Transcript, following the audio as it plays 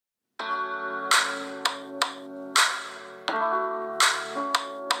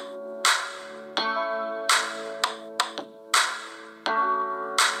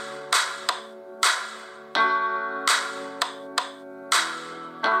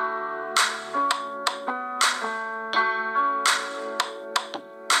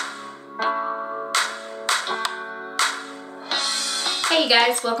Hey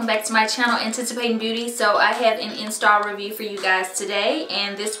guys, welcome back to my channel, Anticipating Beauty. So I have an install review for you guys today,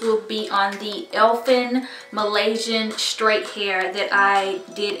 and this will be on the Elfin Malaysian straight hair that I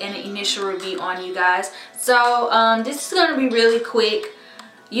did an initial review on, you guys. So this is going to be really quick.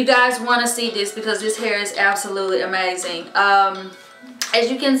 You guys want to see this because this hair is absolutely amazing.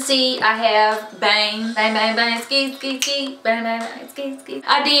 As you can see, I have bangs, bang, bang, bang, ski, ski, ski, bang, bang, bang, ski, ski.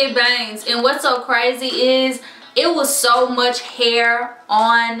 I did bangs, and what's so crazy is it was so much hair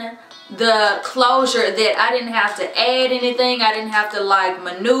on the closure that I didn't have to add anything. I didn't have to like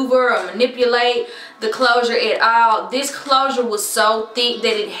maneuver or manipulate the closure at all. This closure was so thick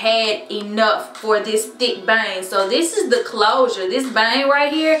that it had enough for this thick bang. So this is the closure. This bang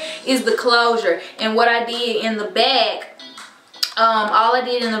right here is the closure. And what I did in the back, all I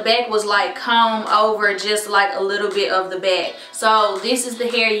did in the back was like comb over just like a little bit of the back. So this is the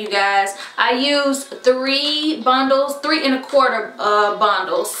hair, you guys. I used 3 bundles, 3 1/4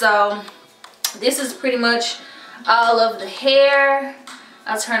 bundles. So this is pretty much all of the hair.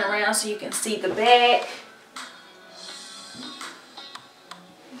 I'll turn around so you can see the back.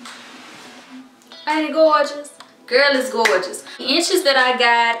 Ain't it gorgeous? Girl, is gorgeous. The inches that I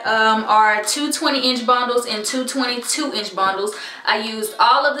got are 2 20-inch bundles and 2 22-inch bundles. I used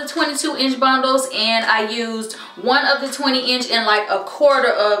all of the 22-inch bundles, and I used one of the 20-inch and like a quarter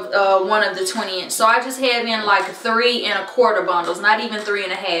of one of the 20-inch. So I just have in like 3 1/4 bundles, not even 3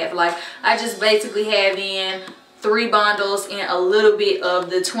 1/2. Like I just basically have in 3 bundles and a little bit of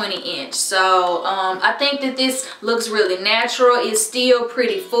the 20-inch. So I think that this looks really natural. It's still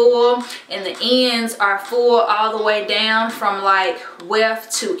pretty full, and the ends are full all the way down from like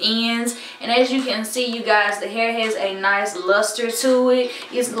weft to ends. And as you can see, you guys, the hair has a nice luster to it.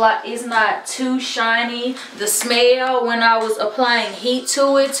 It's not too shiny. The smell when I was applying heat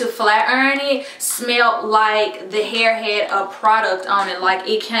to it to flat iron it smelled like the hair had a product on it, like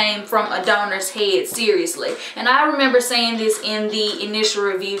it came from a donor's head, seriously. And I remember saying this in the initial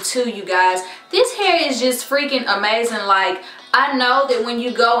review too, you guys. This hair is just freaking amazing. Like, I know that when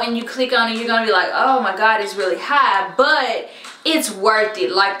you go and you click on it, you're gonna be like, oh my god, it's really high, but it's worth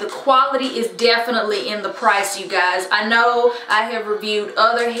it. Like, the quality is definitely in the price, you guys. I know I have reviewed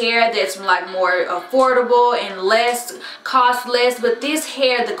other hair that's like more affordable and cost less, but this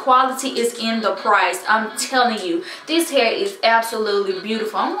hair, the quality is in the price. I'm telling you, this hair is absolutely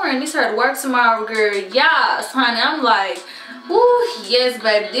beautiful. I'm wearing this hair to work tomorrow, girl. Yes, honey. I'm like, woo, yes,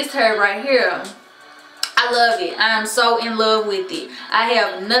 baby. This hair right here, I love it. I am so in love with it. I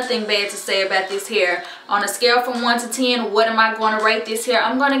have nothing bad to say about this hair. On a scale from 1 to 10, what am I going to rate this hair?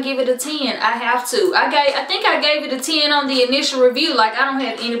 I'm going to give it a 10. I have to. I think I gave it a 10 on the initial review. Like, I don't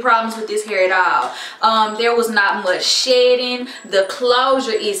have any problems with this hair at all. There was not much shedding. The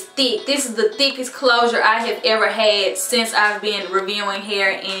closure is thick. This is the thickest closure I have ever had since I've been reviewing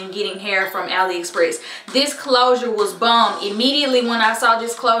hair and getting hair from AliExpress. This closure was bomb. Immediately when I saw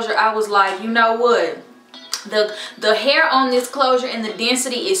this closure, I was like, you know what? The hair on this closure and the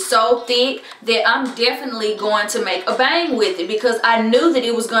density is so thick that I'm definitely going to make a bang with it, because I knew that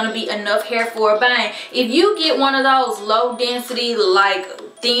it was going to be enough hair for a bang. If you get one of those low density, like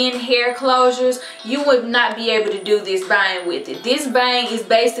thin hair closures, you would not be able to do this bang with it. This bang is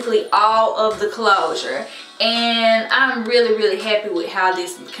basically all of the closure, and I'm really happy with how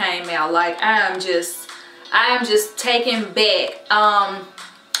this came out. Like, I am just taken back.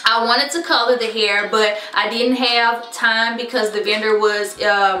 I wanted to color the hair, but I didn't have time because the vendor was,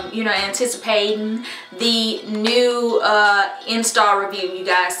 you know, anticipating the new install review, you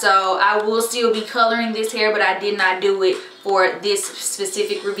guys. So I will still be coloring this hair, but I did not do it for this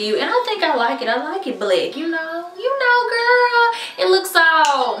specific review. And I think I like it. I like it black, you know, girl. It looks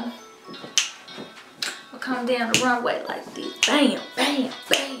all... I'll come down the runway like this. Bam, bam,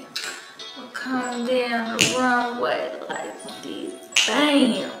 bam. I'll come down the runway like this.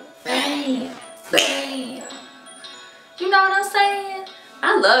 Bam, bam, bam. You know what I'm saying?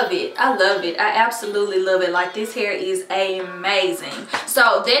 I love it. I love it. I absolutely love it. Like, this hair is amazing.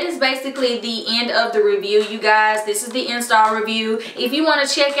 So that is basically the end of the review, you guys. This is the install review. If you want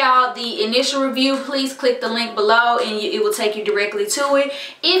to check out the initial review, please click the link below and it will take you directly to it.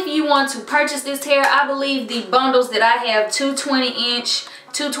 If you want to purchase this hair, I believe the bundles that I have, 2 20-inch,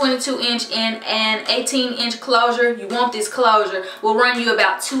 2 22-inch, and an 18-inch closure, you want this closure, will run you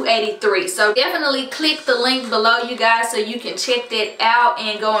about $283. So definitely click the link below, you guys, so you can check that out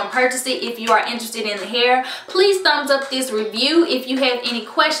and go and purchase it if you are interested in the hair. Please thumbs up this review. If you have any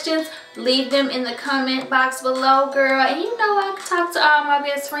questions, leave them in the comment box below, girl. And you know I can talk to all my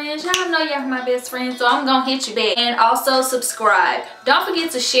best friends. Y'all know y'all my best friends, so I'm gonna hit you back. And also subscribe. Don't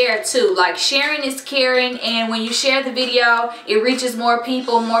forget to share too. Like, sharing is caring, and when you share the video, it reaches more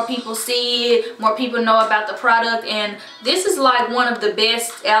people see it, more people know about the product. And this is like one of the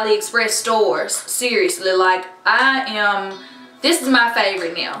best AliExpress stores. Seriously, like, this is my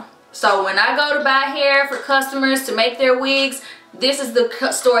favorite now. So when I go to buy hair for customers to make their wigs, this is the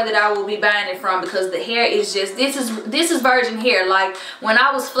store that I will be buying it from, because the hair is just, this is virgin hair. Like, when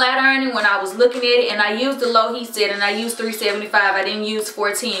I was flat ironing, when I was looking at it, and I used the low heat set and I used 375, I didn't use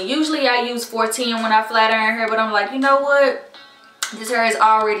 410. Usually I use 410 when I flat iron hair, but I'm like, you know what? This hair is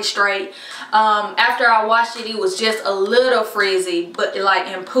already straight. After I washed it, it was just a little frizzy, but like,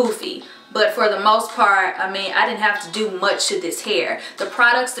 and poofy. But for the most part, I mean, I didn't have to do much to this hair. The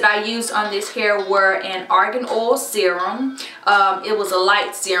products that I used on this hair were an argan oil serum. It was a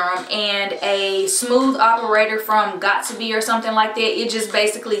light serum, and a smooth operator from Got To Be or something like that. It just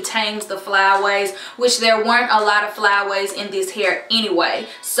basically tames the flyaways, which there weren't a lot of flyaways in this hair anyway.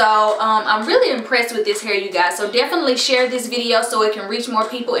 So I'm really impressed with this hair, you guys. So definitely share this video so it can reach more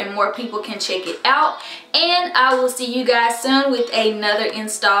people and more people can check it out. And I will see you guys soon with another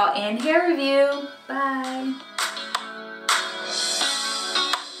install and hair review. Bye.